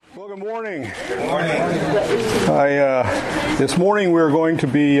Good morning. Good morning. This morning we're going to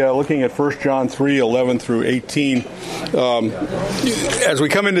be looking at 1 John 3, 11 through 18. As we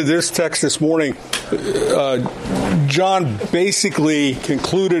come into this text this morning, John basically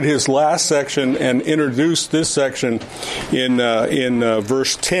concluded his last section and introduced this section in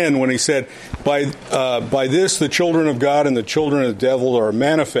verse 10 when he said, By this the children of God and the children of the devil are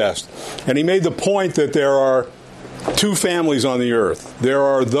manifest. And he made the point that there are two families on the earth. There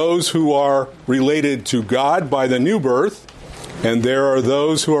are those who are related to God by the new birth, and there are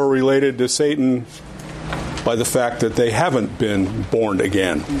those who are related to Satan by the fact that they haven't been born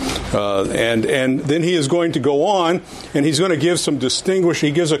again. And then he is going to go on, and he's going to give some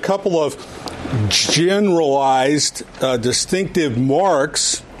he gives a couple of generalized, distinctive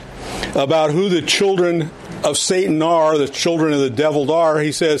marks about who the children of Satan are, the children of the devil are.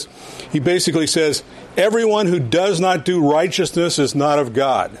 He basically says, everyone who does not do righteousness is not of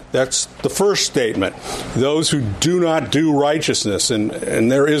God. That's the first statement. Those who do not do righteousness, and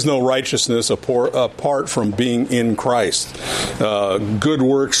there is no righteousness apart from being in Christ. Good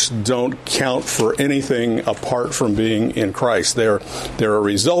works don't count for anything apart from being in Christ. They're a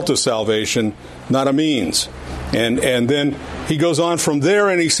result of salvation, not a means. And then he goes on from there,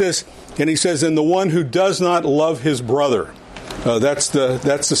 and he says, and the one who does not love his brother. That's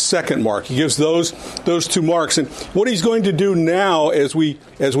the second mark. He gives those two marks, and what he's going to do now, as we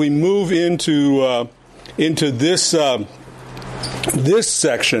move into this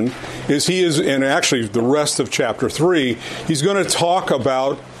section, and actually the rest of chapter 3, he's going to talk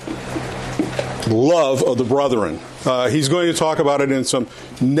about love of the brethren. He's going to talk about it in some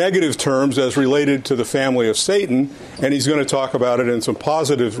negative terms as related to the family of Satan, and he's going to talk about it in some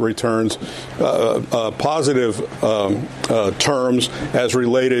positive terms as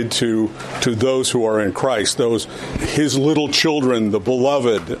related to those who are in Christ, those his little children, the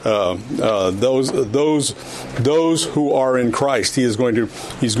beloved, those who are in Christ. He's going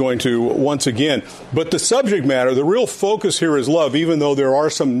to once again. But the subject matter, the real focus here is love, even though there are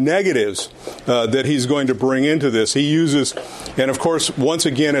some negatives that he's going to bring into this. He uses, and of course, once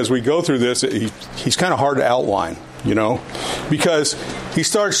again, as we go through this, he's kind of hard to outline, because he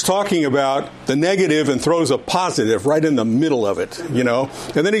starts talking about the negative and throws a positive right in the middle of it, and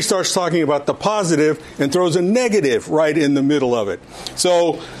then he starts talking about the positive and throws a negative right in the middle of it.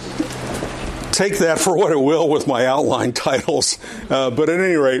 So take that for what it will with my outline titles, but at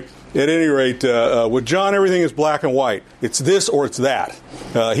any rate, with John, everything is black and white. It's this or it's that.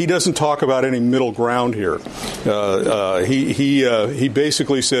 He doesn't talk about any middle ground here. He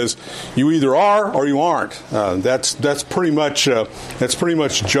basically says you either are or you aren't. That's pretty much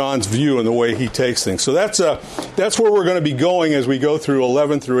John's view and the way he takes things. So that's where we're going to be going as we go through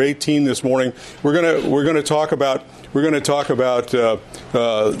 11 through 18 this morning. We're going to talk about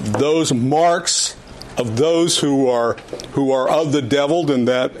those marks of those who are of the devil,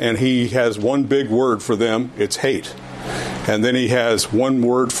 and he has one big word for them, it's hate. And then he has one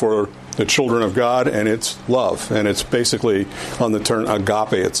word for the children of God, and it's love. And it's basically on the term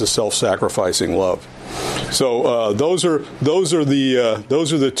agape, it's a self-sacrificing love. So those are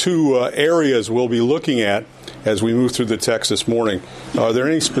the two areas we'll be looking at as we move through the text this morning. Are there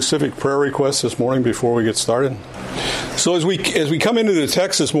any specific prayer requests this morning before we get started? So as we come into the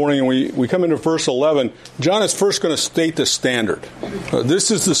text this morning and we come into verse 11, John is first going to state the standard. This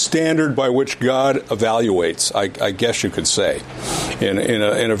is the standard by which God evaluates, I guess you could say, in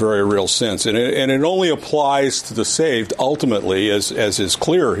a very real sense. And it only applies to the saved ultimately, as is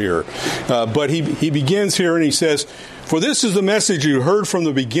clear here. But he begins here and he says, "For this is the message you heard from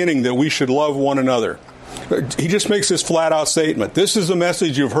the beginning, that we should love one another." He just makes this flat-out statement. This is the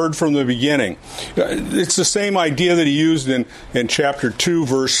message you've heard from the beginning. It's the same idea that he used in chapter 2,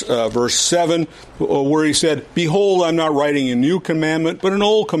 verse 7, where he said, "Behold, I'm not writing a new commandment, but an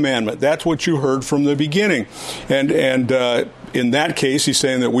old commandment." That's what you heard from the beginning. And in that case, he's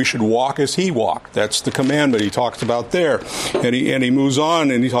saying that we should walk as he walked. That's the commandment he talks about there. And he moves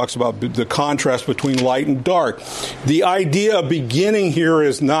on and he talks about the contrast between light and dark. The idea of beginning here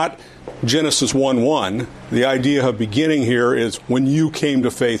is not Genesis 1:1. The idea of beginning here is when you came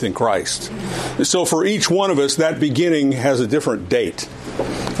to faith in Christ. So for each one of us, that beginning has a different date.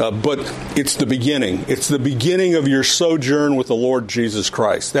 But it's the beginning. It's the beginning of your sojourn with the Lord Jesus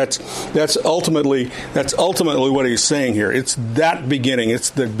Christ. That's ultimately what he's saying here. It's that beginning. It's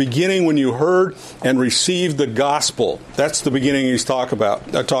the beginning when you heard and received the gospel. That's the beginning he's talk about.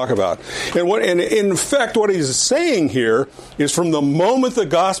 And in fact, what he's saying here is from the moment the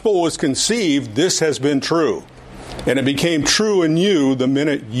gospel was conceived, this has been true. And it became true in you the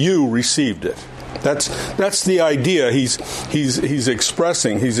minute you received it. That's the idea he's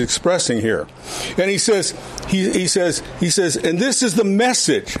expressing here. And he says, and this is the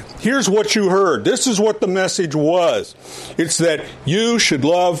message. Here's what you heard. This is what the message was. It's that you should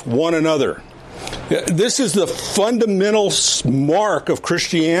love one another. This is the fundamental mark of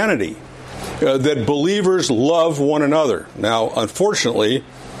Christianity, that believers love one another. Now, unfortunately,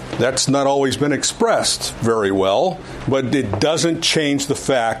 that's not always been expressed very well, but it doesn't change the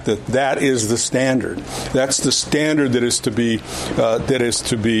fact that that is the standard. That's the standard that is to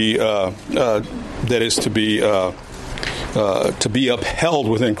be upheld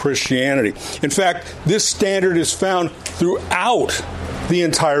within Christianity. In fact, this standard is found throughout the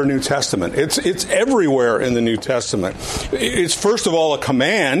entire New Testament. It's everywhere in the New Testament. It's first of all a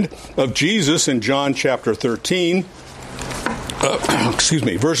command of Jesus in John chapter 13.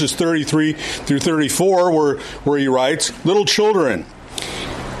 Verses 33 through 34, where he writes, "Little children,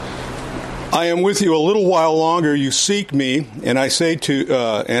 I am with you a little while longer. You seek me, and I say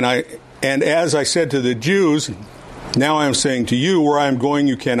and as I said to the Jews, now I am saying to you, where I am going,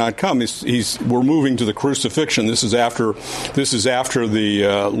 you cannot come." We're moving to the crucifixion. This is after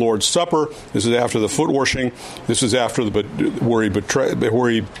the Lord's Supper. This is after the foot washing. This is after where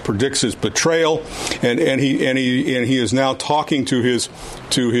he predicts his betrayal, and he is now talking to his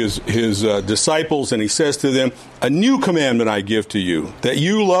disciples, and he says to them, "A new commandment I give to you, that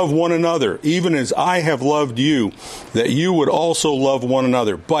you love one another, even as I have loved you, that you would also love one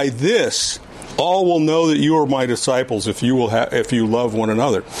another. By this, all will know that you are my disciples if you love one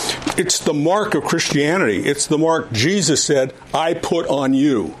another." It's the mark of Christianity. It's the mark Jesus said, "I put on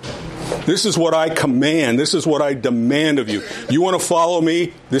you." This is what I command. This is what I demand of you. You want to follow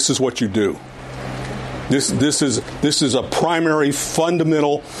me? This is what you do. This is a primary,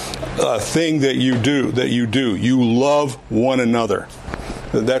 fundamental thing that you do. You love one another.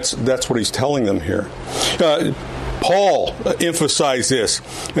 That's what he's telling them here. Paul emphasized this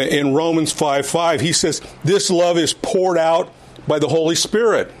in Romans 5:5. He says, this love is poured out by the Holy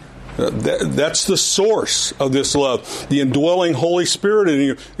Spirit. That's the source of this love. The indwelling Holy Spirit in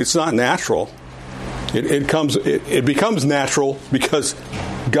you. It's not natural. It becomes natural because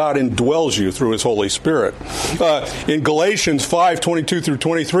God indwells you through His Holy Spirit. In Galatians 5:22 through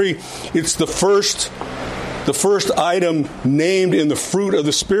 23, it's the first item named in the fruit of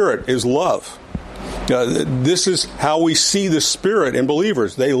the Spirit is love. This is how we see the Spirit in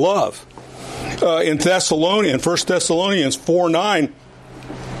believers. They love. In 1 Thessalonians 4:9,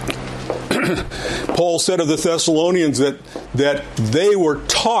 Paul said of the Thessalonians that they were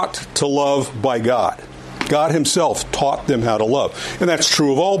taught to love by God. God Himself taught them how to love. And that's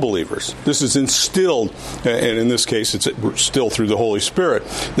true of all believers. This is instilled, and in this case it's still through the Holy Spirit.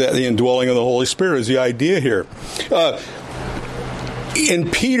 That the indwelling of the Holy Spirit is the idea here. In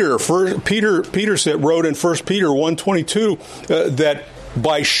Peter wrote in 1 Peter 1:22 that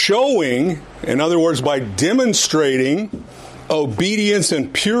by showing, in other words, by demonstrating obedience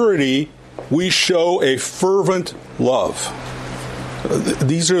and purity, we show a fervent love.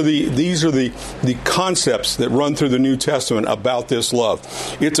 These are the concepts that run through the New Testament about this love.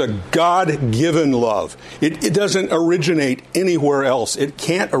 It's a God-given love. It doesn't originate anywhere else. It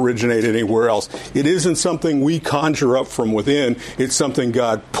can't originate anywhere else. It isn't something we conjure up from within. It's something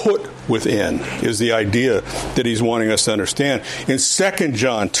God put within, is the idea that he's wanting us to understand. In 2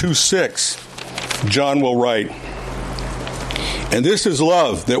 John 2:6, John will write, "And this is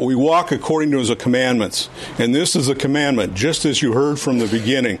love, that we walk according to His commandments. And this is a commandment, just as you heard from the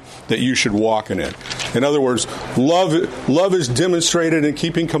beginning, that you should walk in it." In other words, love is demonstrated in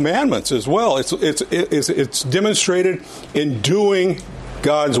keeping commandments as well. It's demonstrated in doing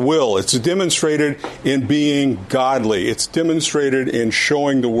God's will. It's demonstrated in being godly. It's demonstrated in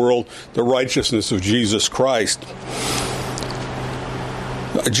showing the world the righteousness of Jesus Christ.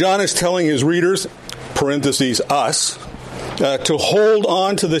 John is telling his readers, parentheses, us, to hold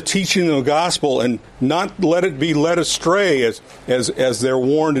on to the teaching of the gospel and not let it be led astray as they're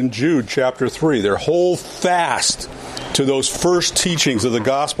warned in Jude chapter 3. They're hold fast to those first teachings of the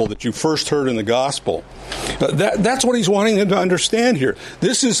gospel that you first heard in the gospel. That's what he's wanting them to understand here.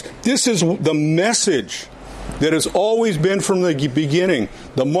 This is the message that has always been from the beginning.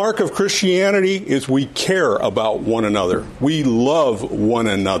 The mark of Christianity is we care about one another. We love one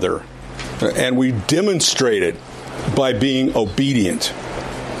another. And we demonstrate it by being obedient.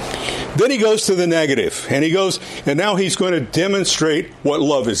 Then he goes to the negative, and now he's going to demonstrate what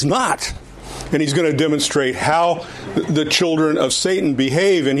love is not. And he's going to demonstrate how the children of Satan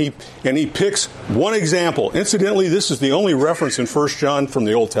behave, and he picks one example. Incidentally, this is the only reference in 1 John from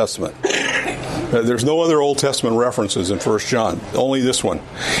the Old Testament. There's no other Old Testament references in 1 John, only this one.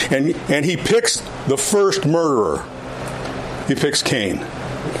 And he picks the first murderer. He picks Cain.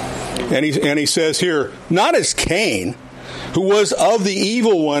 And he says here, not as Cain, who was of the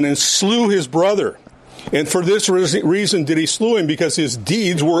evil one and slew his brother. And for this reason did he slew him, because his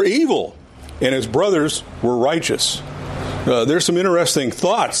deeds were evil and his brothers were righteous. There's some interesting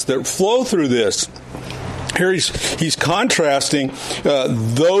thoughts that flow through this. Here he's contrasting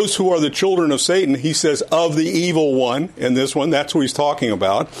those who are the children of Satan. He says, of the evil one in this one. That's who he's talking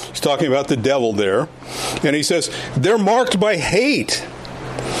about. He's talking about the devil there. And he says, they're marked by hate.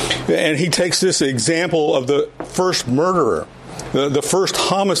 And he takes this example of the first murderer, the first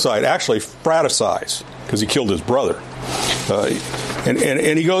homicide, actually fratricides, because he killed his brother.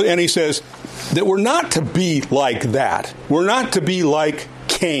 And he goes and he says that we're not to be like that. We're not to be like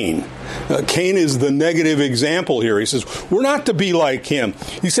Cain. Cain is the negative example here. He says, we're not to be like him.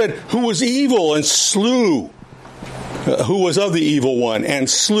 He said, who was evil and slew, who was of the evil one and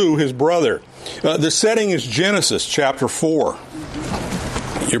slew his brother. The setting is Genesis chapter 4.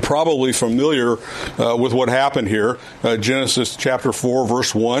 You're probably familiar with what happened here. Genesis chapter 4,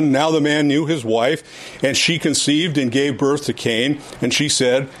 verse 1. Now the man knew his wife, and she conceived and gave birth to Cain. And she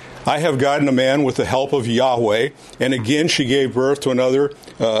said, I have gotten a man with the help of Yahweh. And again she gave birth to another,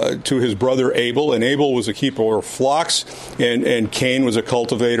 to his brother Abel. And Abel was a keeper of flocks, and Cain was a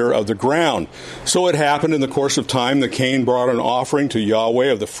cultivator of the ground. So it happened in the course of time that Cain brought an offering to Yahweh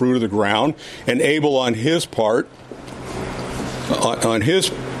of the fruit of the ground. And Abel on his part, of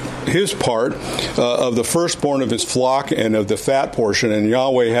the firstborn of his flock and of the fat portion, and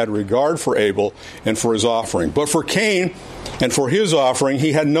Yahweh had regard for Abel and for his offering. But for Cain and for his offering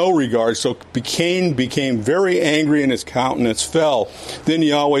he had no regard, so Cain became very angry and his countenance fell. Then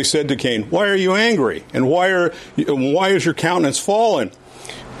Yahweh said to Cain, why are you angry? And why is your countenance fallen?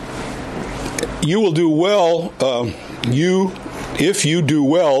 You will do well, if you do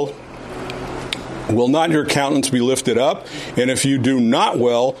well, will not your countenance be lifted up? And if you do not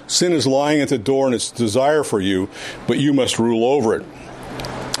well, sin is lying at the door and its desire for you, but you must rule over it.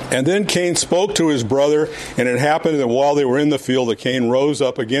 And then Cain spoke to his brother, and it happened that while they were in the field, that Cain rose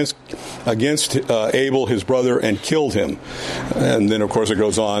up against Abel, his brother, and killed him. And then, of course, it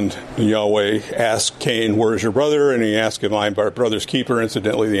goes on. Yahweh asked Cain, where is your brother? And he asked, am I my brother's keeper?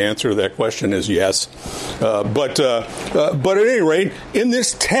 Incidentally, the answer to that question is yes. But at any rate, in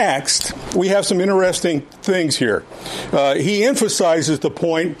this text, we have some interesting things here. He emphasizes the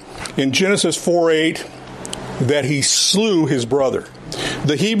point in Genesis 4:8 that he slew his brother.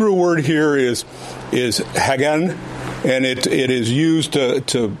 The Hebrew word here is hagan, and it is used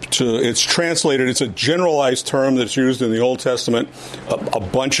it's translated. It's a generalized term that's used in the Old Testament a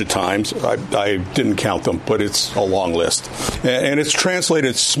bunch of times. I didn't count them, but it's a long list. And it's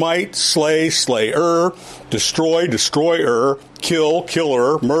translated smite, slay, slayer, destroy, destroyer, kill,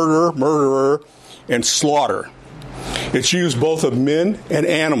 killer, murder, murderer, and slaughter. It's used both of men and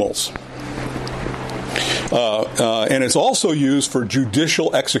animals. And it's also used for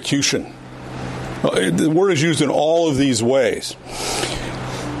judicial execution. The word is used in all of these ways.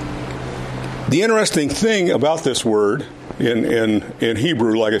 The interesting thing about this word in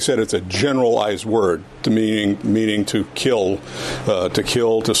Hebrew, like I said, it's a generalized word, meaning to kill,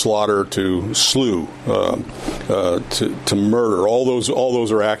 to slaughter, to slew, to murder. All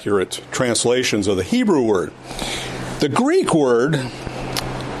those are accurate translations of the Hebrew word. The Greek word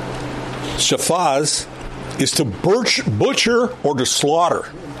shafaz is to butcher or to slaughter.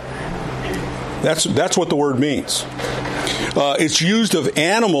 That's what the word means. It's used of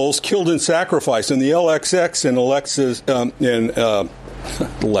animals killed in sacrifice. In the LXX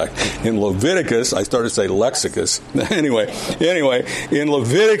in Leviticus, I started to say lexicus. anyway, in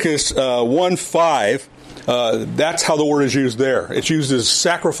Leviticus 1:5, that's how the word is used there. It's used as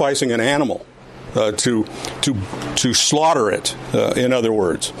sacrificing an animal. To slaughter it, in other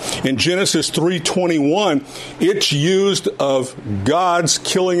words. In Genesis 3:21, it's used of God's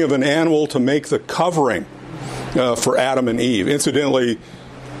killing of an animal to make the covering for Adam and Eve. Incidentally,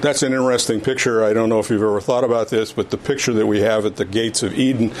 that's an interesting picture. I don't know if you've ever thought about this, but the picture that we have at the gates of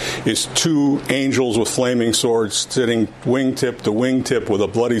Eden is two angels with flaming swords sitting wingtip to wingtip with a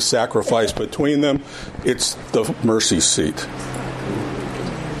bloody sacrifice between them. It's the mercy seat.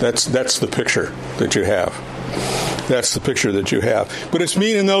 That's the picture that you have. That's the picture that you have. But it's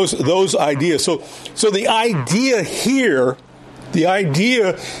meaning those ideas. So the idea here, the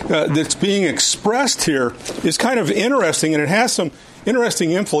idea that's being expressed here is kind of interesting, and it has some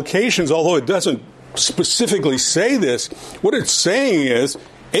interesting implications, although it doesn't specifically say this. What it's saying is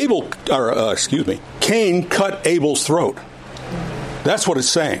Cain cut Abel's throat. That's what it's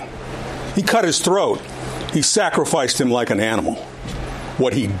saying. He cut his throat. He sacrificed him like an animal.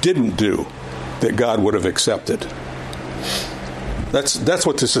 What he didn't do that God would have accepted. That's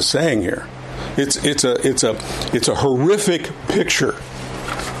what this is saying here. It's a horrific picture.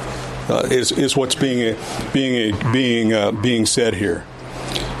 Is what's being said here.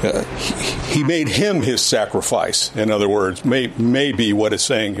 He made him his sacrifice. In other words, may be what it's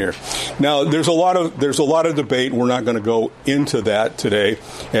saying here. Now, there's a lot of debate. We're not going to go into that today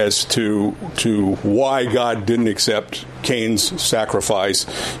as to why God didn't accept Cain's sacrifice.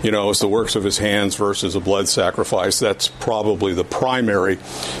 As the works of his hands versus a blood sacrifice. That's probably the primary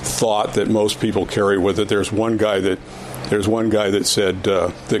thought that most people carry with it. There's one guy that said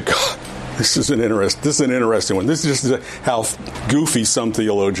that God. This is an interesting one. This is just how goofy some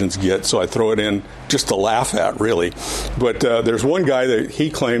theologians get, so I throw it in just to laugh at, really. But there's one guy that he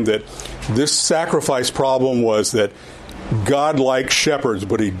claimed that this sacrifice problem was that God liked shepherds,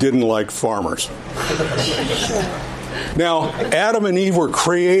 but he didn't like farmers. Now, Adam and Eve were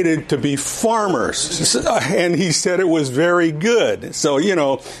created to be farmers, and he said it was very good. So,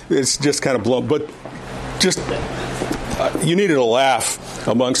 it's just kind of blown. But just, you needed a laugh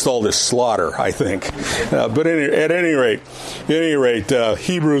amongst all this slaughter, I think. But at any rate,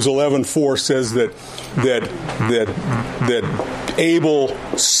 Hebrews 11:4 says that Abel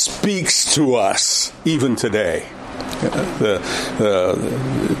speaks to us even today.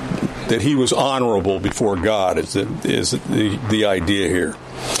 That he was honorable before God is the idea here.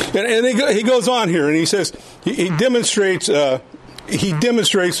 And he goes on here and he says he demonstrates. He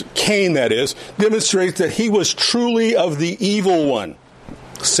demonstrates, Cain that is, demonstrates that he was truly of the evil one,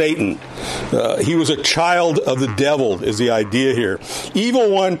 Satan. He was a child of the devil is the idea here. Evil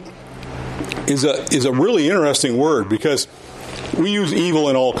one is a really interesting word because we use evil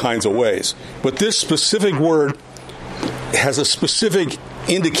in all kinds of ways. But this specific word has a specific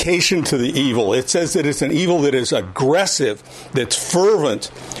indication to the evil. It says that it's an evil that is aggressive, that's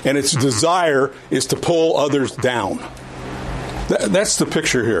fervent, and its desire is to pull others down. That's the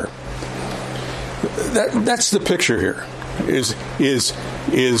picture here. That's the picture here. Is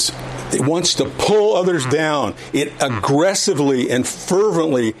it wants to pull others down. It aggressively and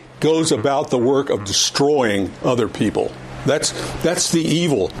fervently goes about the work of destroying other people. That's the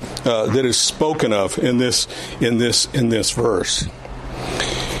evil that is spoken of in this verse.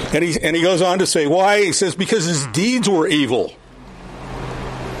 And he goes on to say why. He says because his deeds were evil.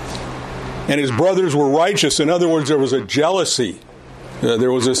 And his brothers were righteous. In other words, there was a jealousy.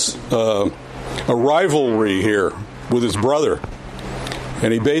 There was a rivalry here with his brother,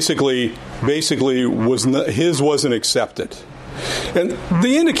 and he basically wasn't accepted. And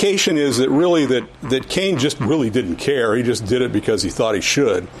the indication is that really that Cain just really didn't care. He just did it because he thought he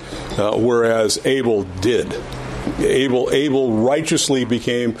should, whereas Abel did. Abel righteously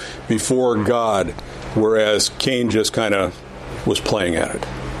became before God, whereas Cain just kind of was playing at it.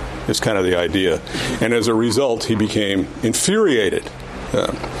 It's kind of the idea. And as a result, he became infuriated.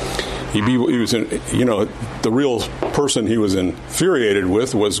 He was, the real person he was infuriated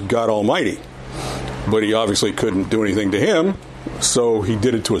with was God Almighty. But he obviously couldn't do anything to him, so he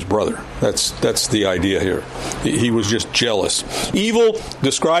did it to his brother. That's the idea here. He was just jealous. Evil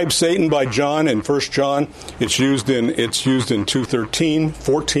describes Satan by John in 1 John. It's used in 2:13,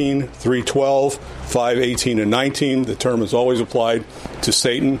 14, 3:12, 5:18 and 19. The term is always applied to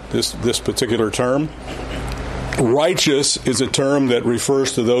Satan, this particular term. Righteous is a term that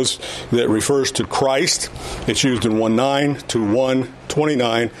refers to Christ. It's used in 1:9, 2:1,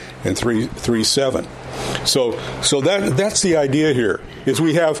 29, and 3:7. So that's the idea here. Is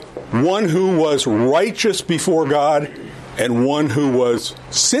we have one who was righteous before God and one who was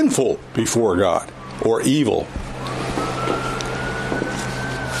sinful before God, or evil.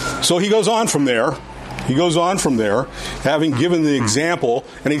 So he goes on from there. Having given the example,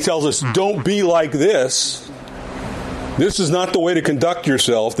 and he tells us, don't be like this. This is not the way to conduct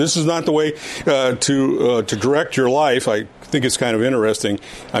yourself. This is not the way to direct your life. I think it's kind of interesting.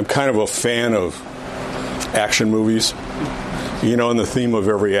 I'm kind of a fan of action movies. And the theme of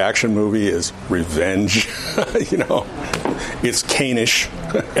every action movie is revenge. It's Cainish,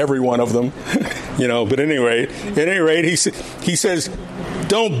 every one of them. But at any rate, he says,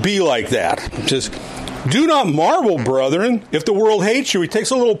 don't be like that. Just do not marvel, brethren, if the world hates you. He takes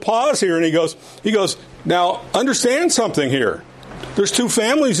a little pause here and he goes, now understand something here. There's two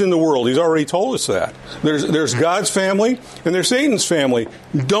families in the world. He's already told us that. There's God's family and there's Satan's family.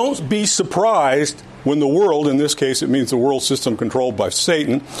 Don't be surprised when the world, in this case it means the world system controlled by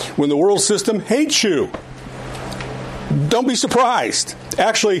Satan, when the world system hates you. Don't be surprised.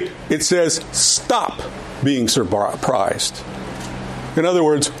 Actually, it says stop being surprised. In other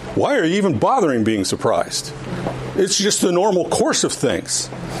words, why are you even bothering being surprised? It's just the normal course of things.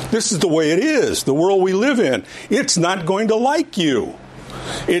 This is the way it is, the world we live in. It's not going to like you.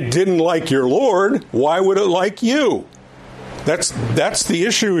 It didn't like your Lord. Why would it like you? That's the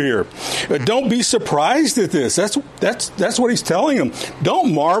issue here. Don't be surprised at this. That's what he's telling them.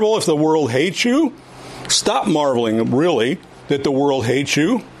 Don't marvel if the world hates you. Stop marveling, really, that the world hates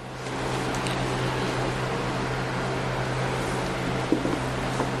you.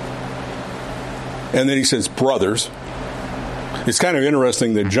 And then he says, brothers. It's kind of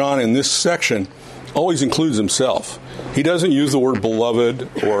interesting that John in this section always includes himself. He doesn't use the word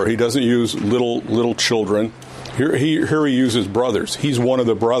beloved, or he doesn't use little children. Here he uses brothers. He's one of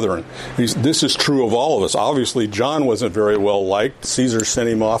the brethren. This is true of all of us. Obviously, John wasn't very well liked. Caesar sent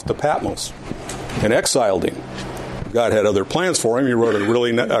him off to Patmos and exiled him. God had other plans for him. He wrote a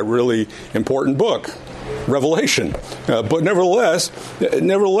really important book, Revelation. But nevertheless,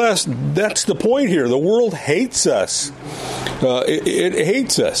 that's the point here. The world hates us. It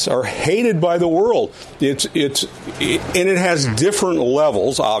hates us, are hated by the world. And it has different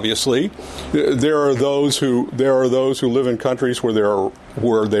levels. Obviously, there are those who live in countries where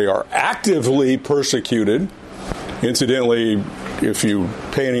they are actively persecuted. Incidentally, if you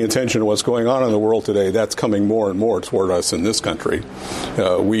pay any attention to what's going on in the world today, that's coming more and more toward us in this country.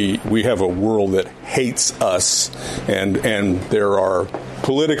 We have a world that hates us, and there are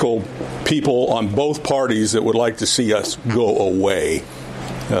political people on both parties that would like to see us go away.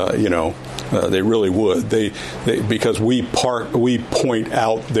 They really would. They because we point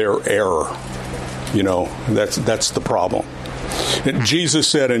out their error. That's the problem. Jesus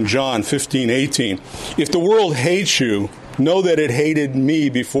said in John 15:18, if the world hates you, know that it hated me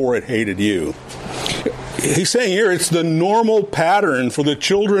before it hated you. He's saying here it's the normal pattern for the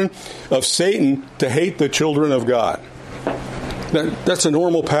children of Satan to hate the children of God. That's a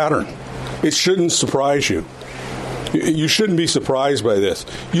normal pattern. It shouldn't surprise you. You shouldn't be surprised by this.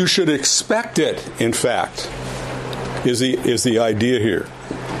 You should expect it, in fact, is the idea here.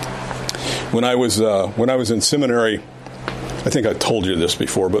 When I was in seminary, I think I told you this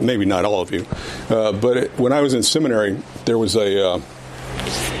before, but maybe not all of you. When I was in seminary, there was an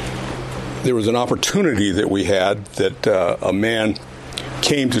opportunity that we had that a man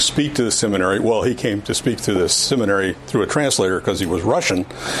came to speak to the seminary. Well, he came to speak to the seminary through a translator because he was Russian,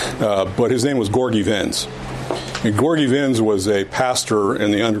 but his name was Gorgy Venz. And Gorgy Venz was a pastor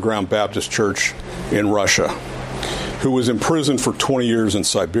in the underground Baptist church in Russia who was imprisoned for 20 years in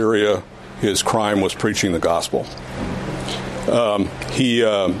Siberia. His crime was preaching the gospel. He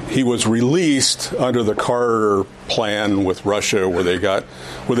was released under the Carter plan with Russia, where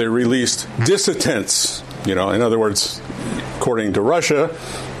they released dissidents. In other words, according to Russia,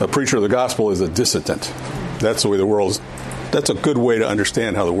 a preacher of the gospel is a dissident. That's the way that's a good way to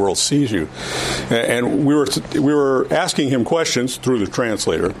understand how the world sees you. And we were asking him questions through the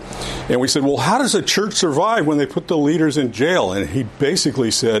translator, and we said, well, how does a church survive when they put the leaders in jail? And he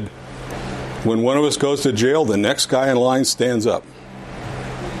basically said, when one of us goes to jail, the next guy in line stands up.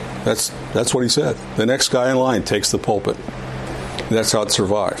 That's what he said. The next guy in line takes the pulpit. That's how it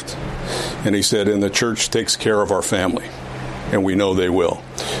survived. And he said, and the church takes care of our family. And we know they will.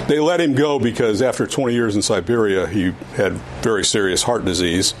 They let him go because after 20 years in Siberia, he had very serious heart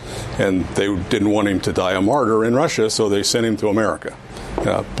disease, and they didn't want him to die a martyr in Russia, so they sent him to America.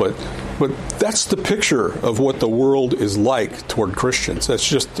 But that's the picture of what the world is like toward Christians. That's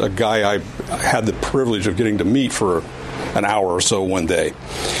just a guy I had the privilege of getting to meet for an hour or so one day.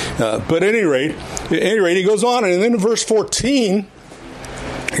 But at any rate, he goes on, and then in verse 14,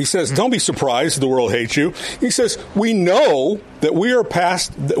 he says, "Don't be surprised the world hates you." He says, "We know that we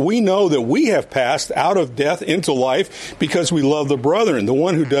have passed out of death into life because we love the brethren. The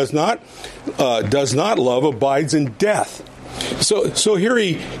one who does not love abides in death." So here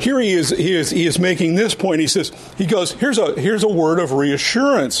he is making this point. He goes, here's a word of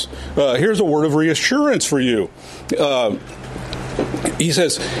reassurance. Here's a word of reassurance for you. He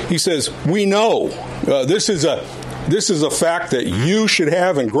says, we know. This is a fact that you should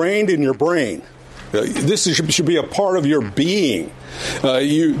have ingrained in your brain. This should be a part of your being.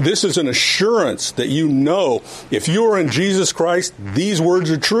 This is an assurance that you know if you are in Jesus Christ, these words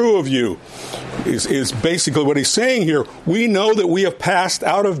are true of you, is basically what he's saying here. We know that we have passed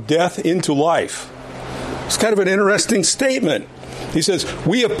out of death into life. It's kind of an interesting statement. He says,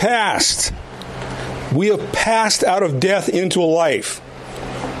 we have passed out of death into life.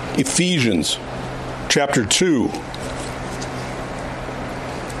 Ephesians chapter 2.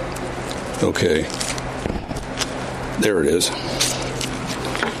 Okay, there it is.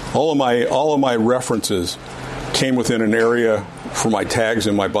 All of my references came within an area for my tags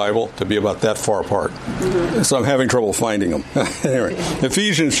in my Bible to be about that far apart. So I'm having trouble finding them. Anyway,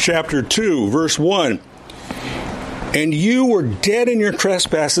 Ephesians chapter 2, verse 1. And you were dead in your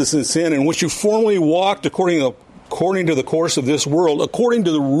trespasses and sin, in which you formerly walked according to the course of this world, according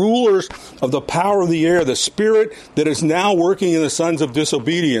to the rulers of the power of the air, the spirit that is now working in the sons of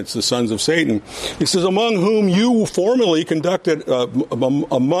disobedience, the sons of Satan. He says, among whom you formerly conducted,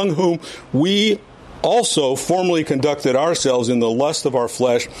 among whom we also formerly conducted ourselves in the lust of our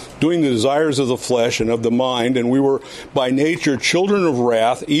flesh, doing the desires of the flesh and of the mind, and we were by nature children of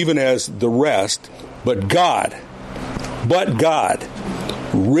wrath, even as the rest. But God,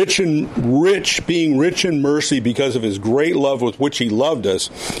 being rich in mercy because of his great love with which he loved us,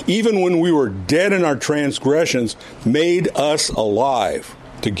 even when we were dead in our transgressions, made us alive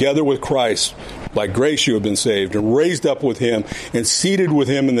together with Christ. By grace you have been saved, and raised up with him, and seated with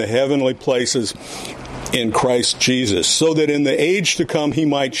him in the heavenly places in Christ Jesus, so that in the age to come he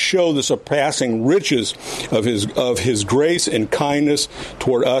might show the surpassing riches of his grace and kindness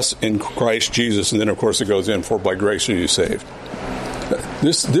toward us in Christ Jesus. And then, of course, it goes in, for by grace are you saved.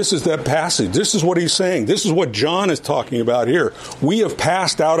 This is that passage. This is what he's saying. This is what John is talking about here. We have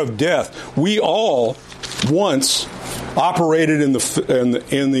passed out of death. We all once operated in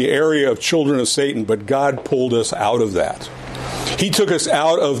the area of children of Satan, but God pulled us out of that. He took us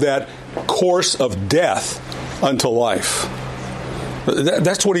out of that course of death unto life.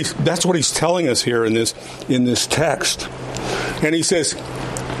 That's what he's telling us here in this text. And he says,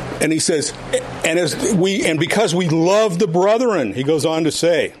 and because we love the brethren, he goes on to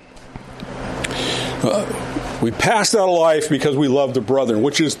say, we passed out of life because we love the brethren,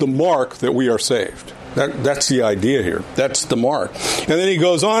 which is the mark that we are saved. That's the idea here. That's the mark. And then he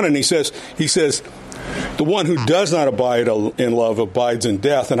goes on and he says, the one who does not abide in love abides in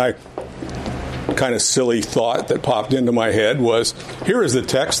death. And I kind of silly thought that popped into my head was, here is the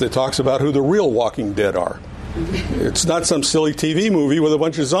text that talks about who the real walking dead are. It's not some silly TV movie with a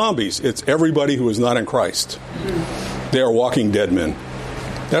bunch of zombies. It's everybody who is not in Christ. They are walking dead men.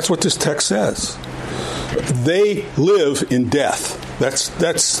 That's what this text says. They live in death. That's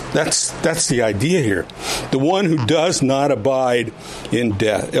the idea here. The one who does not abide in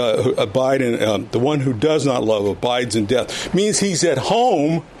death, the one who does not love abides in death. Means he's at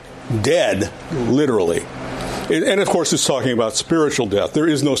home dead, literally. And of course, it's talking about spiritual death. There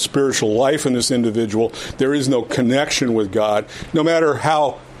is no spiritual life in this individual. There is no connection with God. No matter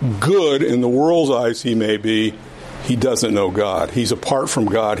how good in the world's eyes he may be, he doesn't know God. He's apart from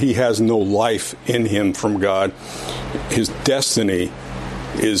God. He has no life in him from God. His destiny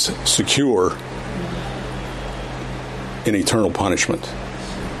is secure in eternal punishment.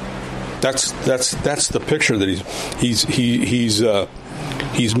 That's the picture that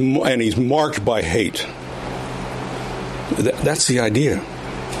he's marked by hate. That's the idea.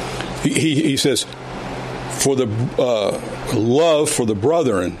 He says, for the love for the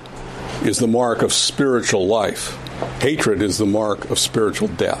brethren is the mark of spiritual life. Hatred is the mark of spiritual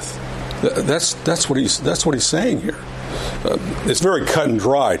death. That's what he's saying here. It's very cut and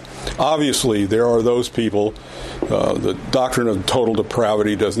dried. Obviously, there are those people. The doctrine of total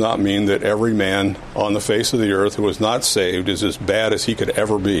depravity does not mean that every man on the face of the earth who is not saved is as bad as he could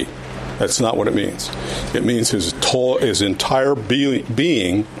ever be. That's not what it means. It means his entire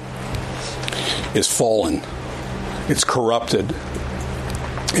being is fallen. It's corrupted,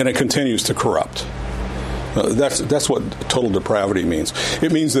 and it continues to corrupt. That's what total depravity means.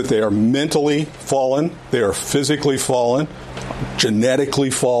 It means that they are mentally fallen, they are physically fallen,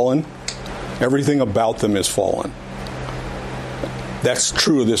 genetically fallen. Everything about them is fallen. That's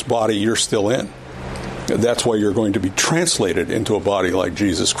true of this body you're still in. That's why you're going to be translated into a body like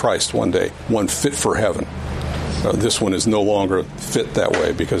Jesus Christ one day, one fit for heaven. This one is no longer fit that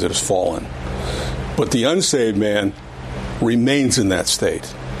way because it has fallen. But the unsaved man remains in that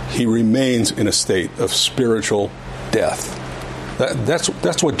state. He remains in a state of spiritual death.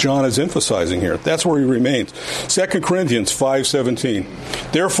 That's what John is emphasizing here. That's where he remains. 2 Corinthians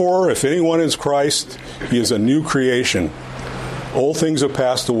 5:17. Therefore, if anyone is Christ, he is a new creation. Old things have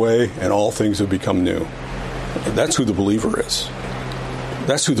passed away, and all things have become new. That's who the believer is.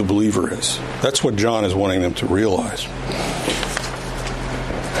 That's who the believer is. That's what John is wanting them to realize.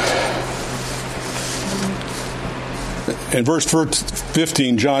 In verse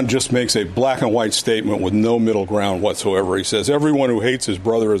 15, John just makes a black and white statement with no middle ground whatsoever. He says, everyone who hates his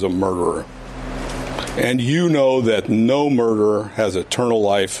brother is a murderer. And you know that no murderer has eternal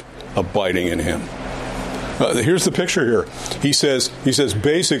life abiding in him. Here's the picture here. He says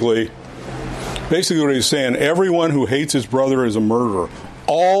basically what he's saying, everyone who hates his brother is a murderer.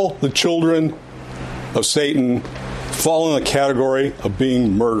 All the children of Satan fall in the category of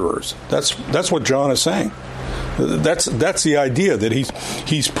being murderers. That's what John is saying. That's the idea that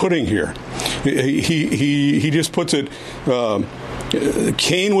he's putting here. He just puts it.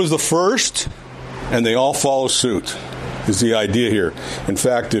 Cain was the first, and they all follow suit. Is the idea here. In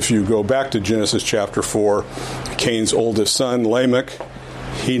fact, if you go back to Genesis chapter 4, Cain's oldest son, Lamech,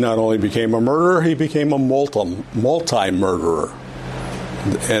 he not only became a murderer, he became a multi-murderer.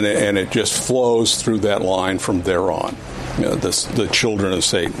 And it just flows through that line from there on. The children of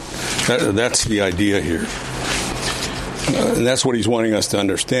Satan. That's the idea here. And that's what he's wanting us to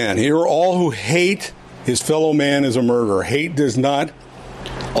understand. Here, all who hate his fellow man is a murderer. Hate does not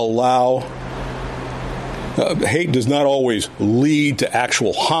always lead to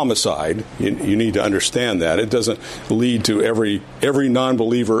actual homicide. You need to understand that. It doesn't lead to every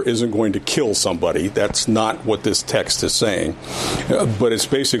non-believer isn't going to kill somebody. That's not what this text is saying. But it's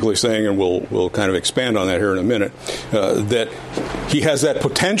basically saying, and we'll kind of expand on that here in a minute, that he has that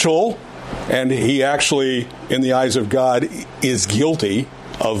potential, and he actually, in the eyes of God, is guilty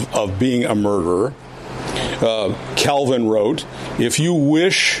of being a murderer. Calvin wrote, if you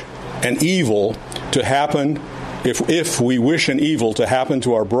wish an evil to happen, if we wish an evil to happen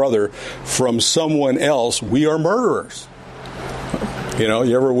to our brother from someone else, we are murderers.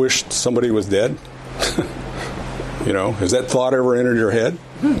 You ever wished somebody was dead? Has that thought ever entered your head?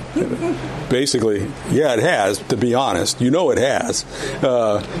 Basically, yeah, it has, to be honest. It has.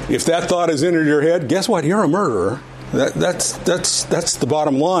 If that thought has entered your head, guess what? You're a murderer. That's the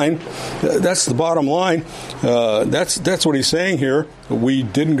bottom line. That's the bottom line. That's what he's saying here. We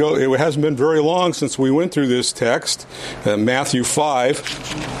didn't go. It hasn't been very long since we went through this text, Matthew 5,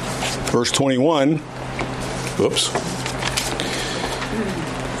 verse 21. Oops.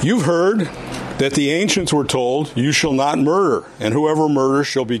 You've heard that the ancients were told, "You shall not murder, and whoever murders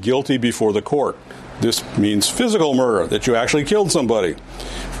shall be guilty before the court." This means physical murder, that you actually killed somebody.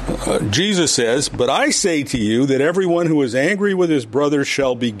 Jesus says, but I say to you that everyone who is angry with his brother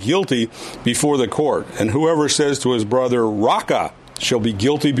shall be guilty before the court. And whoever says to his brother, Raka, shall be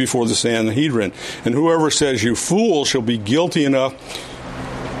guilty before the Sanhedrin. And whoever says, you fool, shall be guilty enough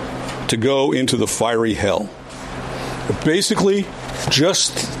to go into the fiery hell. Basically,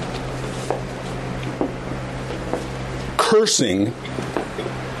 just cursing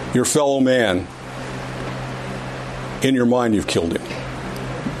your fellow man, in your mind you've killed him.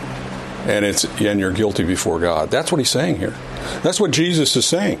 And you're guilty before God. That's what he's saying here. That's what Jesus is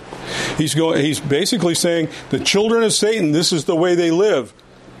saying. He's basically saying the children of Satan, this is the way they live.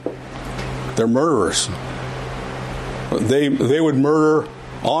 They're murderers. They would murder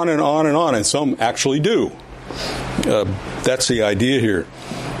on and on and on, and some actually do. That's the idea here.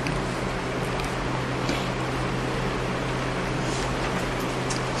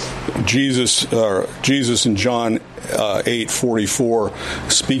 Jesus in John 8:44,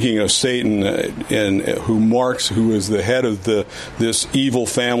 speaking of Satan, and who is the head of this evil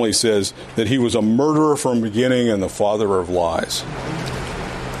family, says that he was a murderer from the beginning and the father of lies.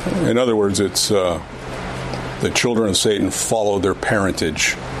 In other words, it's the children of Satan follow their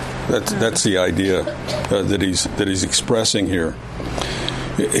parentage. That's the idea that he's expressing here.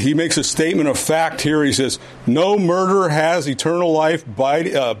 He makes a statement of fact here. He says, no murderer has eternal life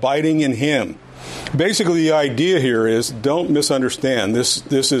abiding in him. Basically, the idea here is, don't misunderstand.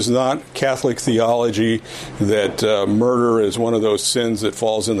 This is not Catholic theology that murder is one of those sins that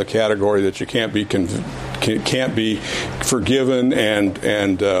falls in the category that you can't be forgiven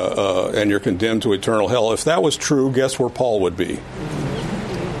and you're condemned to eternal hell. If that was true, guess where Paul would be?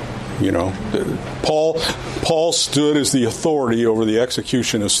 Paul stood as the authority over the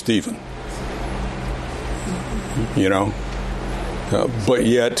execution of Stephen. But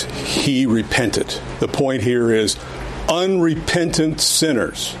yet he repented. The point here is, unrepentant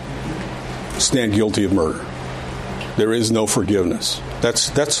sinners stand guilty of murder. There is no forgiveness. That's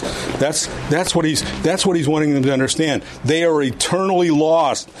what he's wanting them to understand. They are eternally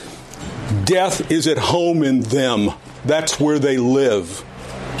lost. Death is at home in them. That's where they live.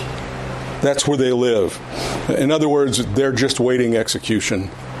 That's where they live. In other words, they're just waiting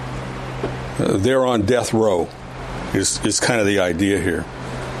execution. They're on death row, is kind of the idea here.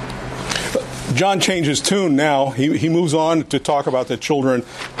 John changes tune now. He moves on to talk about the children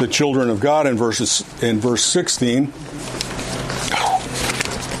of God in verse 16.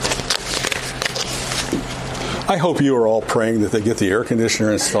 I hope you are all praying that they get the air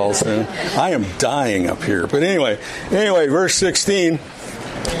conditioner installed soon. I am dying up here. But anyway, verse 16.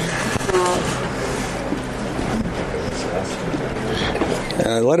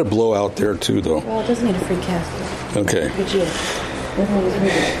 Let it blow out there too, though. Well, it doesn't need a free cast. Okay.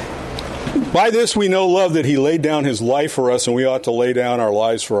 By this we know love, that he laid down his life for us, and we ought to lay down our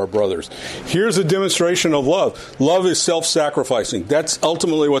lives for our brothers. Here's a demonstration of love. Love is self-sacrificing. That's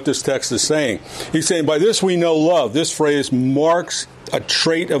ultimately what this text is saying. He's saying, by this we know love. This phrase marks a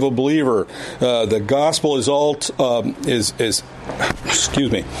trait of a believer. The gospel has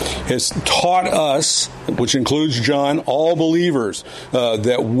taught us, which includes John, all believers,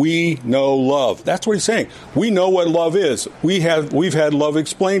 that we know love. That's what he's saying. We know what love is. We've had love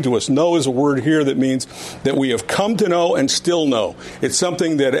explained to us. Know is a word here that means that we have come to know and still know. It's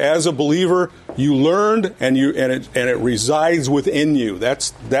something that as a believer you learned and it resides within you.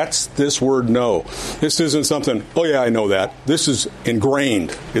 That's this word know. This isn't something, oh yeah, I know that. This is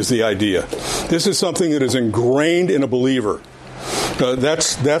ingrained, is the idea. This is something that is ingrained in a believer.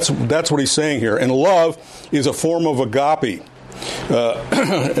 That's what he's saying here. And love is a form of agape.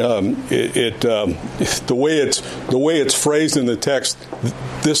 The way it's phrased in the text,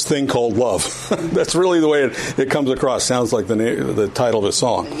 this thing called love. That's really the way it comes across. Sounds like the title of a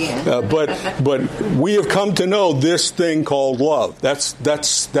song. But we have come to know this thing called love.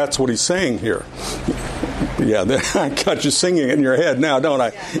 That's what he's saying here. Yeah, I got you singing it in your head now, don't I?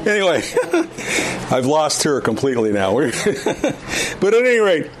 Anyway, I've lost her completely now. But at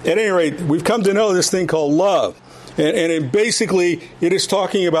any rate, we've come to know this thing called love. And it is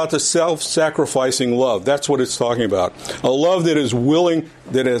talking about the self-sacrificing love. That's what it's talking about. A love that is willing,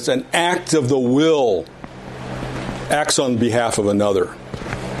 that is an act of the will, acts on behalf of another.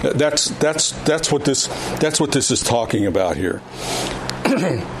 That's what this is talking about here.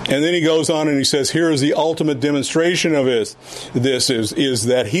 And then he goes on and he says, here is the ultimate demonstration of this is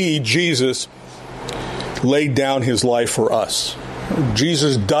that he, Jesus, laid down his life for us.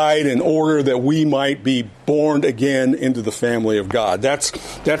 Jesus died in order that we might be born again into the family of God. That's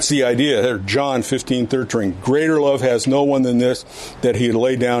the idea there. John 15:13. Greater love has no one than this, that he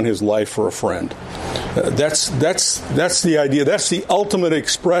laid down his life for a friend. That's the idea. That's the ultimate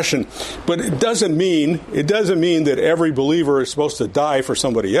expression. But it doesn't mean that every believer is supposed to die for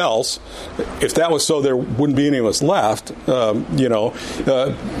somebody else. If that was so, there wouldn't be any of us left. What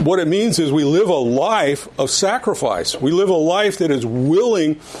it means is we live a life of sacrifice. We live a life that is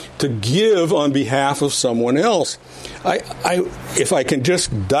willing to give on behalf of someone else. If I can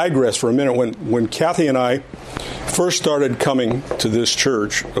just digress for a minute, when Kathy and I first started coming to this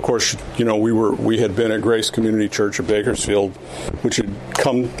church, of course, we had been at Grace Community Church of Bakersfield, which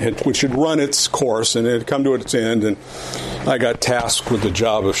had run its course and it had come to its end, and I got tasked with the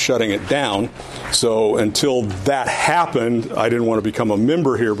job of shutting it down. So until that happened, I didn't want to become a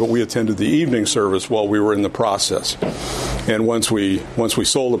member here, but we attended the evening service while we were in the process. And once we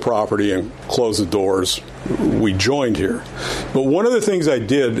sold the property and closed the doors, we joined here. But one of the things I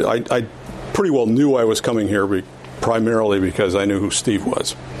did, I pretty well knew I was coming here primarily because I knew who Steve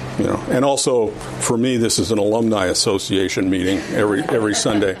was. And also for me, this is an alumni association meeting every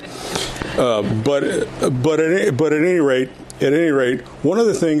Sunday. But at any rate, one of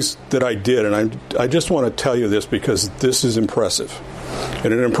the things that I did, and I just want to tell you this because this is impressive,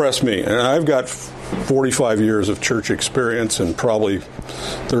 and it impressed me. And I've got 45 years of church experience and probably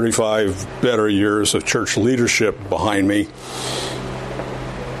 35 better years of church leadership behind me.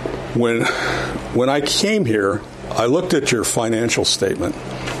 When I came here, I looked at your financial statement.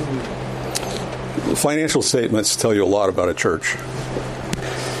 Financial statements tell you a lot about a church.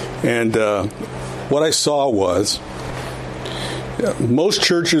 And what I saw was most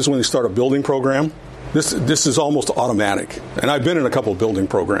churches, when they start a building program, this is almost automatic. And I've been in a couple of building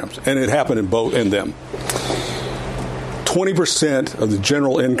programs, and it happened in them. 20% of the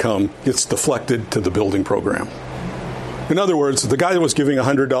general income gets deflected to the building program. In other words, the guy that was giving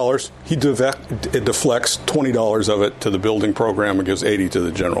 $100, it deflects $20 of it to the building program and gives $80 to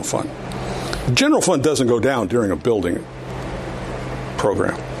the general fund. The general fund doesn't go down during a building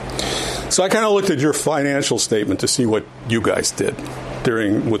program. So I kind of looked at your financial statement to see what you guys did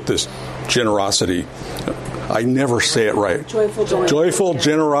with this generosity. I never say it right. Joyful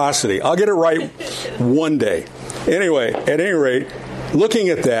generosity. I'll get it right one day. Anyway, at any rate, looking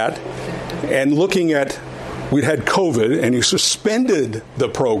at that and looking at we'd had COVID and you suspended the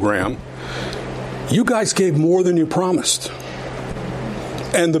program, you guys gave more than you promised.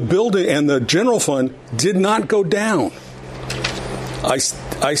 And the building and the general fund did not go down. I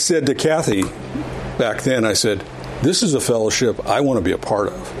said to Kathy back then, I said, this is a fellowship I want to be a part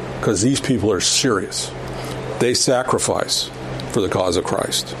of because these people are serious. They sacrifice for the cause of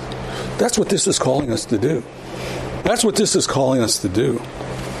Christ. That's what this is calling us to do. That's what this is calling us to do.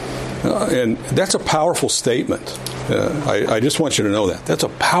 And that's a powerful statement. I just want you to know that. That's a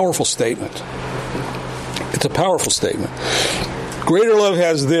powerful statement. It's a powerful statement. Greater love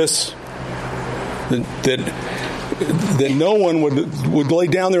has this, that no one would lay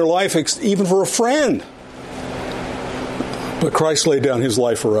down their life even for a friend. But Christ laid down his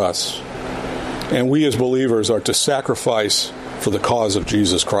life for us. And we as believers are to sacrifice for the cause of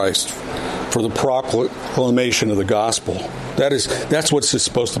Jesus Christ, for the proclamation of the gospel. That's what it's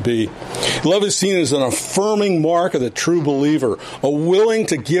supposed to be. Love is seen as an affirming mark of the true believer, a willing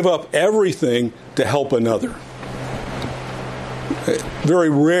to give up everything to help another. Very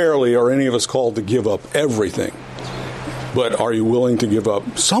rarely are any of us called to give up everything. But are you willing to give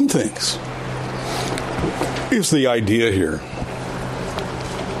up some things? Here's the idea here.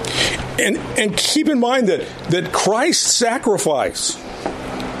 And keep in mind that Christ's sacrifice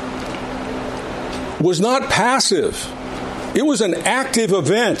was not passive. It was an active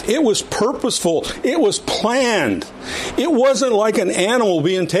event. It was purposeful. It was planned. It wasn't like an animal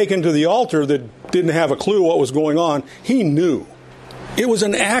being taken to the altar that didn't have a clue what was going on. He knew. It was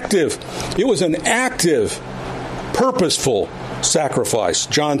an active, purposeful sacrifice.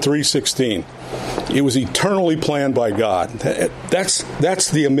 John 3:16. It was eternally planned by God. That's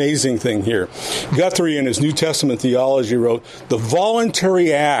the amazing thing here. Guthrie, in his New Testament theology, wrote, the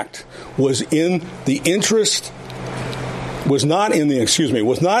voluntary act was not in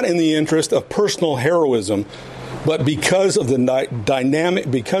the interest of personal heroism, but because of the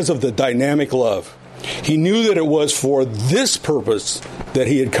dynamic love. He knew that it was for this purpose that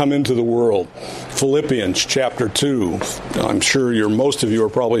he had come into the world. Philippians chapter 2. I'm sure most of you are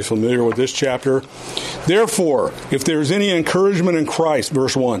probably familiar with this chapter. Therefore, if there is any encouragement in Christ,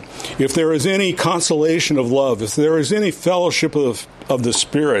 verse 1, if there is any consolation of love, if there is any fellowship of the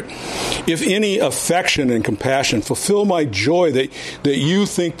Spirit, if any affection and compassion, fulfill my joy that you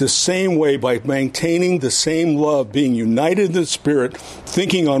think the same way by maintaining the same love, being united in the Spirit,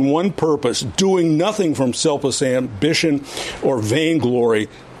 thinking on one purpose, doing nothing from selfish ambition or vainglory,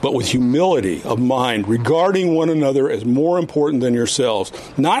 but with humility of mind, regarding one another as more important than yourselves,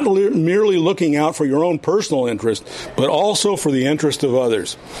 not merely looking out for your own personal interest, but also for the interest of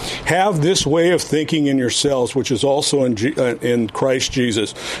others. Have this way of thinking in yourselves, which is also in Christ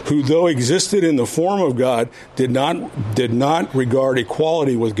Jesus, who, though existed in the form of God, did not regard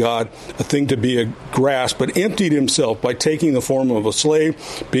equality with God a thing to be grasped, but emptied himself by taking the form of a slave,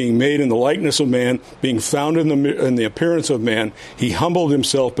 being made in the likeness of man, being found in the appearance of man. He humbled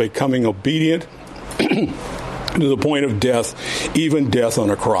himself by becoming obedient to the point of death, even death on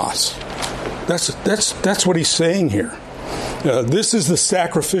a cross. That's what he's saying here. This is the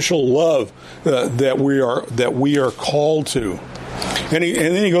sacrificial love that we are called to. And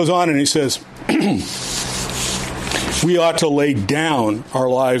then he goes on and he says, we ought to lay down our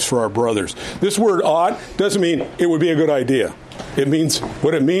lives for our brothers. This word ought doesn't mean it would be a good idea. It means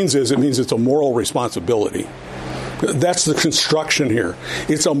it's a moral responsibility. That's the construction here.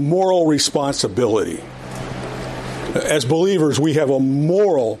 It's a moral responsibility. As believers, we have a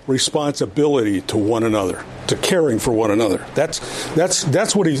moral responsibility to one another, to caring for one another. That's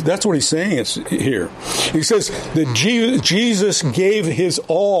what he's saying here. He says that Jesus gave his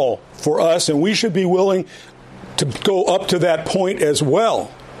all for us, and we should be willing to go up to that point as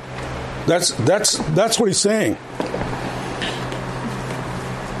well. That's what he's saying.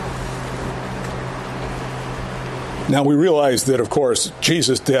 Now, we realize that, of course,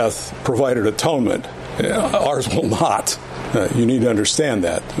 Jesus' death provided atonement. Ours will not. You need to understand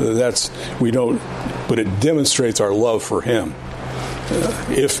that. But it demonstrates our love for him.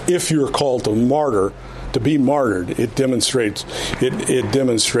 If you're called to be martyred, it demonstrates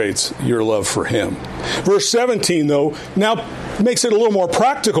your love for him. Verse 17, though, now makes it a little more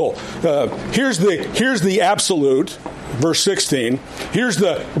practical. Here's the absolute. Verse 16, here's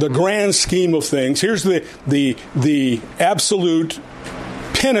the grand scheme of things. Here's the absolute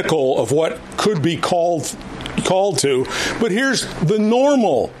pinnacle of what could be called to. But here's the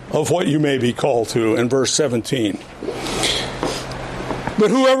normal of what you may be called to in verse 17.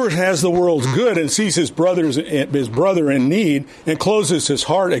 But whoever has the world's good and sees his brother in need and closes his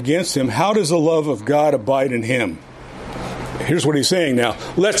heart against him, how does the love of God abide in him? Here's what he's saying now.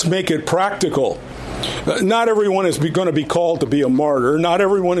 Let's make it practical. Not everyone is going to be called to be a martyr. Not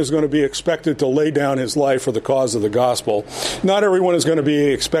everyone is going to be expected to lay down his life for the cause of the gospel. Not everyone is going to be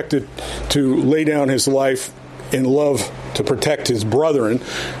expected to lay down his life in love to protect his brethren.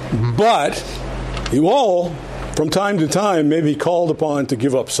 But you all, from time to time, may be called upon to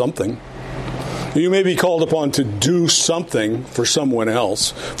give up something. You may be called upon to do something for someone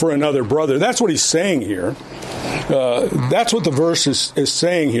else, for another brother. That's what he's saying here. That's what the verse is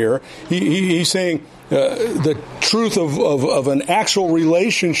saying here. He's saying the truth of an actual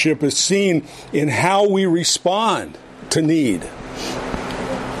relationship is seen in how we respond to need.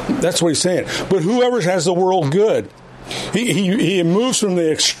 That's what he's saying. But whoever has the world good, he moves from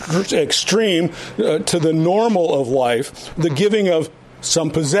the extreme to the normal of life, the giving of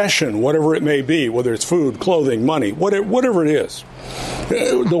some possession, whatever it may be, whether it's food, clothing, money, whatever it is.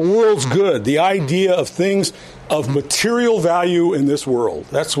 The world's good, the idea of things of material value in this world.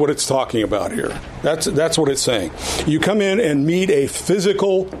 That's what it's talking about here. That's what it's saying. You come in and meet a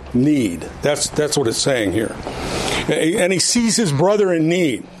physical need. That's what it's saying here. And he sees his brother in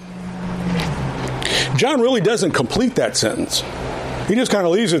need. John really doesn't complete that sentence. He just kind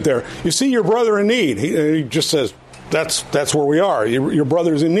of leaves it there. You see your brother in need. He just says, that's where we are. Your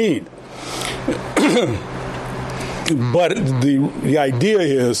brother's in need. But the idea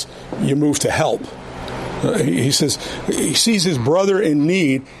is you move to help. He says he sees his brother in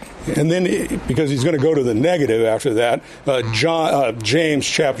need, and then because he's going to go to the negative after that, James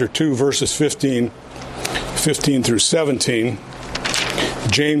chapter 2 verses 15 through 17.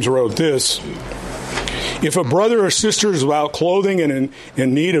 James wrote this: if a brother or sister is without clothing and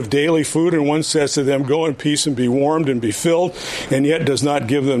in need of daily food, and one says to them, go in peace and be warmed and be filled, and yet does not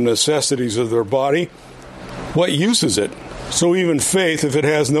give them necessities of their body, what use is it? So even faith, if it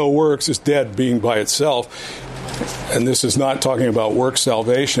has no works, is dead, being by itself. And this is not talking about work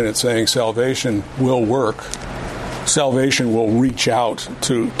salvation. It's saying salvation will work. Salvation will reach out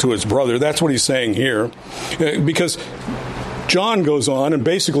to his brother. That's what he's saying here. Because John goes on and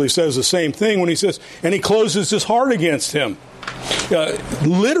basically says the same thing when he says, and he closes his heart against him.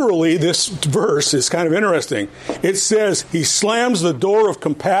 Literally, this verse is kind of interesting. It says he slams the door of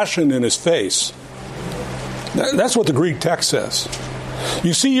compassion in his face. That's what the Greek text says.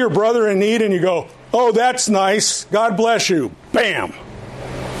 You see your brother in need and you go, oh, that's nice. God bless you. Bam.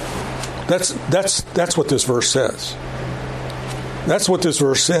 That's what this verse says. That's what this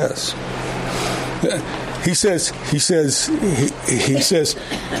verse says. He says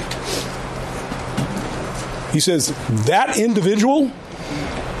that individual,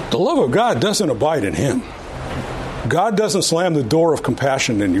 the love of God doesn't abide in him. God doesn't slam the door of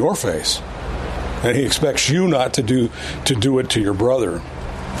compassion in your face. And he expects you not to do it to your brother.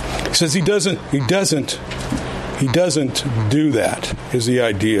 He says he doesn't do that, is the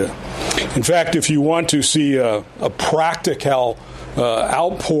idea. In fact, if you want to see a practical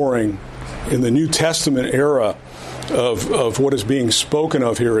outpouring in the New Testament era of what is being spoken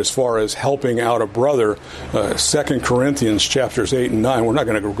of here as far as helping out a brother, 2 Corinthians chapters 8 and 9, we're not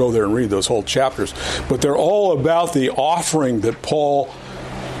going to go there and read those whole chapters, but they're all about the offering that Paul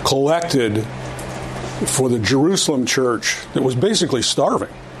collected for the Jerusalem church that was basically starving.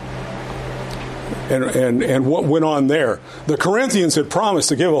 And what went on there. The Corinthians had promised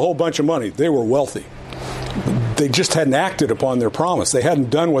to give a whole bunch of money. They were wealthy. They just hadn't acted upon their promise. They hadn't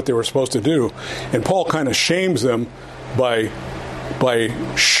done what they were supposed to do. And Paul kind of shames them by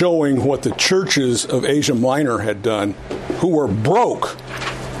showing what the churches of Asia Minor had done, who were broke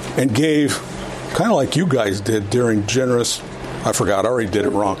and gave, kind of like you guys did during I already did it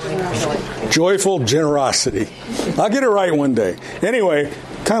wrong. Joyful generosity. I'll get it right one day. Anyway,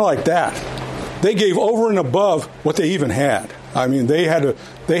 kind of like that. They gave over and above what they even had. I mean, they had to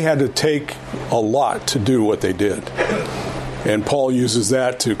take a lot to do what they did. And Paul uses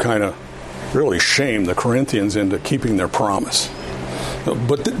that to kind of really shame the Corinthians into keeping their promise.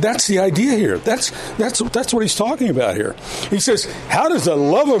 But that's the idea here. That's what he's talking about here. He says, how does the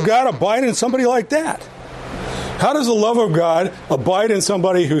love of God abide in somebody like that? How does the love of God abide in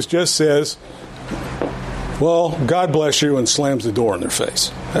somebody who just says, well, God bless you, and slams the door in their face?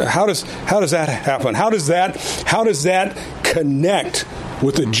 How does that happen? How does that connect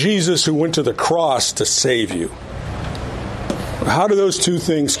with the Jesus who went to the cross to save you? How do those two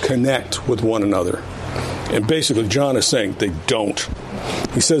things connect with one another? And basically, John is saying they don't.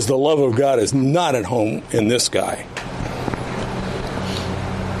 He says the love of God is not at home in this guy.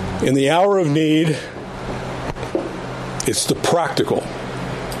 In the hour of need, it's the practical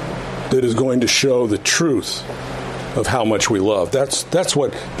that is going to show the truth of how much we love. That's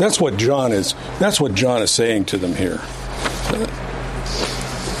what John is saying to them here.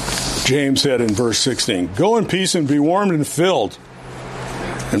 James said in verse 16, "Go in peace and be warmed and filled."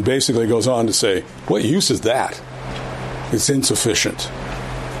 And basically goes on to say, what use is that? It's insufficient.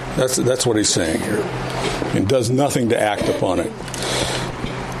 That's what he's saying here. And does nothing to act upon it.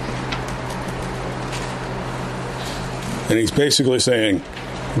 And he's basically saying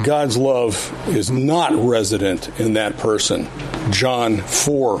God's love is not resident in that person. 1 John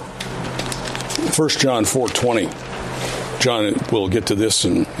 4:20. John, we'll get to this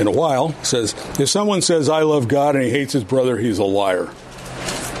in a while, says, if someone says, I love God, and he hates his brother, he's a liar.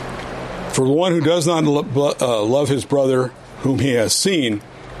 For the one who does not love his brother whom he has seen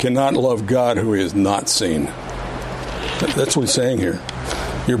cannot love God who he has not seen. That's what he's saying here.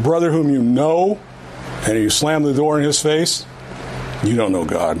 Your brother whom you know, and you slam the door in his face, you don't know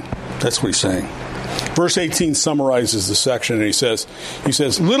God. That's what he's saying. Verse 18 summarizes the section, and he says,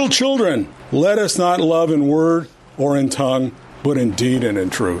 little children, let us not love in word or in tongue, but in deed and in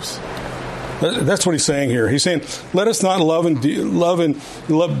truth. That's what he's saying here. He's saying, let us not love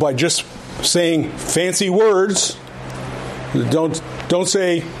by just saying fancy words. Don't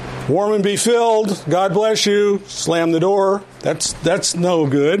say, warm and be filled, God bless you, slam the door. That's no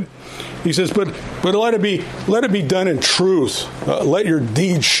good. He says, but let it be done in truth. Let your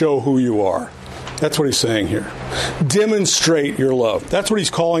deeds show who you are. That's what he's saying here. Demonstrate your love. That's what he's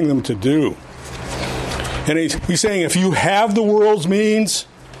calling them to do. And he's saying, if you have the world's means,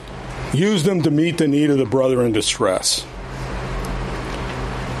 use them to meet the need of the brother in distress.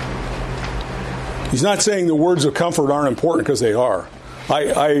 He's not saying the words of comfort aren't important, because they are.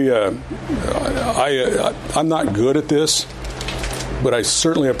 I'm not good at this, but I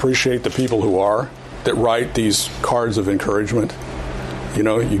certainly appreciate the people who are, that write these cards of encouragement. You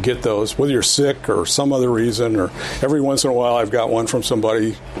know, you get those, whether you're sick or some other reason, or every once in a while I've got one from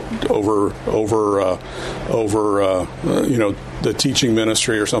somebody over the teaching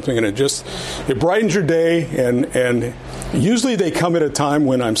ministry or something, and it brightens your day, and usually they come at a time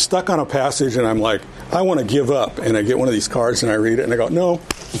when I'm stuck on a passage and I'm like, I want to give up, and I get one of these cards and I read it and I go, no,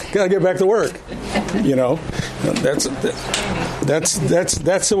 gotta get back to work. You know, that's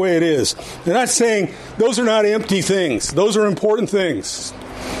the way it is. They're not saying those are not empty things. Those are important things.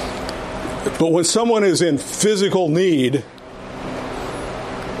 But when someone is in physical need,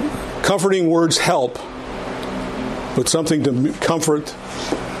 comforting words help, but something to comfort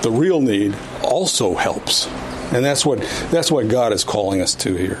the real need also helps. And that's what God is calling us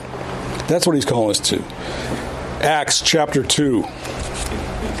to here. That's what he's calling us to. Acts chapter 2.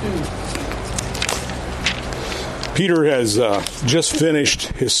 Peter has just finished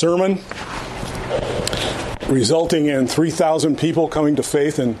his sermon, resulting in 3,000 people coming to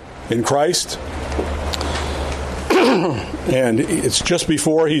faith in Christ. And it's just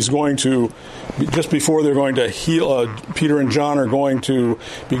before they're going to heal. Peter and John are going to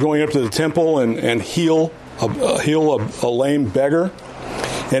be going up to the temple and heal a lame beggar.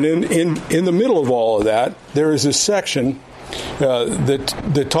 And in the middle of all of that, there is this section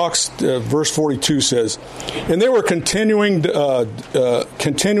that talks. Verse 42 says, "And they were continually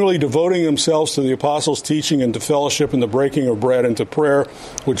devoting themselves to the apostles' teaching and to fellowship and the breaking of bread and to prayer,"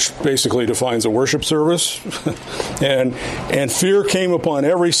 which basically defines a worship service. and fear came upon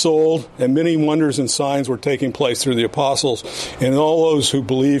every soul, and many wonders and signs were taking place through the apostles. And all those who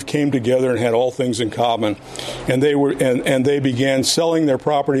believed came together and had all things in common. And they began selling their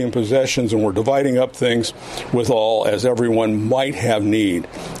property and possessions and were dividing up things with all, as everyone might have need,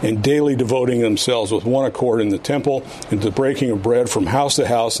 and daily devoting themselves with one accord in the temple and to the breaking of bread from house to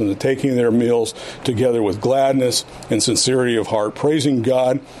house and the taking their meals together with gladness and sincerity of heart, praising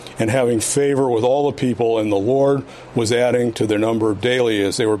God and having favor with all the people. And the Lord was adding to their number daily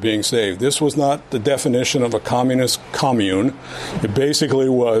as they were being saved. This was not the definition of a communist commune. It basically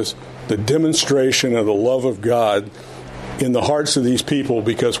was the demonstration of the love of God in the hearts of these people,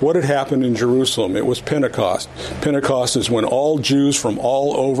 because what had happened in Jerusalem, it was Pentecost. Pentecost is when all Jews from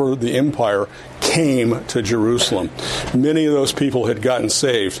all over the empire came to Jerusalem. Many of those people had gotten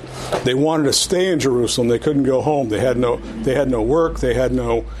saved. They wanted to stay in Jerusalem. They couldn't go home. They had no work. They had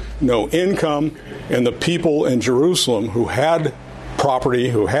no income. And the people in Jerusalem who had property,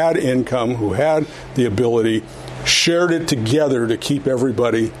 who had income, who had the ability, shared it together to keep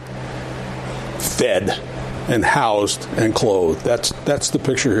everybody fed and housed and clothed. That's the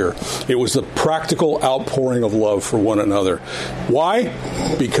picture here. It was the practical outpouring of love for one another. Why?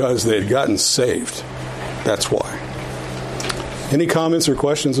 Because they had gotten saved. That's why. Any comments or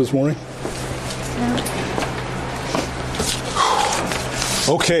questions this morning?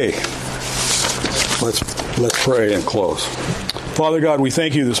 Okay. Let's pray and close. Father God, we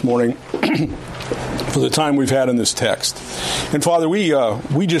thank you this morning for the time we've had in this text. And Father,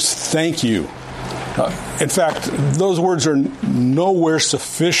 we just thank you. In fact, those words are nowhere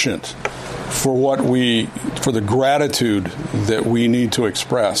sufficient for the gratitude that we need to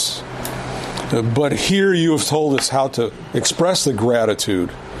express. But here you have told us how to express the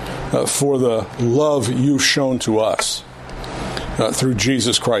gratitude for the love you've shown to us through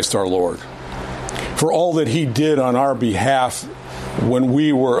Jesus Christ our Lord. For all that he did on our behalf when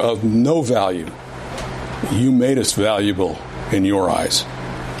we were of no value, you made us valuable in your eyes,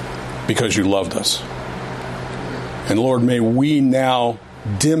 because you loved us. And Lord, may we now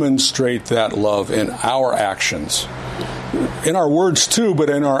demonstrate that love in our actions in our words too, but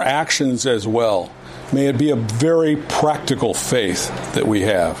in our actions as well. May it be a very practical faith that we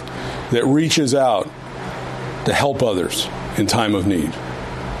have that reaches out to help others in time of need.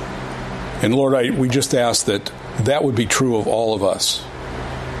 And Lord, we just ask that that would be true of all of us.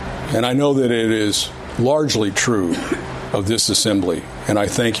 And I know that it is largely true of this assembly, and I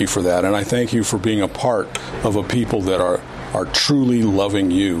thank you for that. And I thank you for being a part of a people that are truly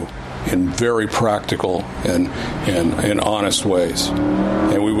loving you in very practical and honest ways.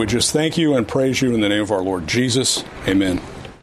 And we would just thank you and praise you in the name of our Lord Jesus. Amen.